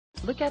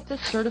Look at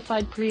this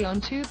certified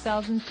pre-owned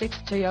 2006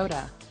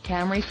 Toyota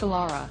Camry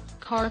Solara.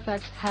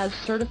 Carfax has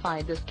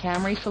certified this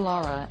Camry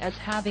Solara as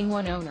having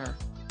one owner.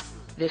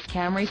 This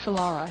Camry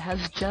Solara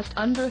has just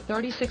under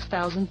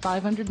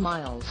 36,500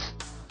 miles.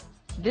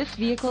 This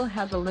vehicle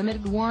has a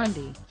limited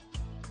warranty.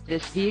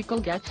 This vehicle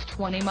gets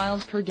 20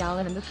 miles per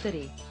gallon in the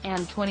city,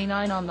 and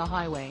 29 on the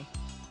highway.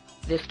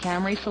 This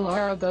Camry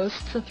Solara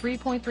boasts a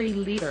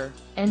 3.3-liter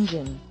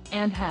engine,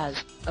 and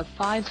has a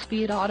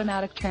 5-speed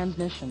automatic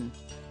transmission.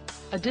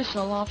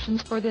 Additional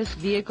options for this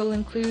vehicle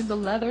include the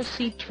leather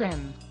seat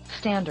trim,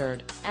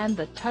 standard, and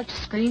the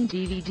touchscreen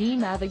DVD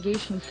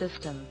navigation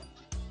system.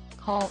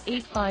 Call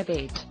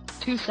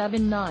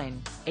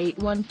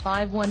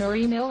 858-279-8151 or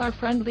email our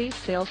friendly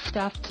sales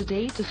staff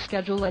today to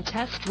schedule a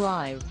test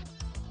drive.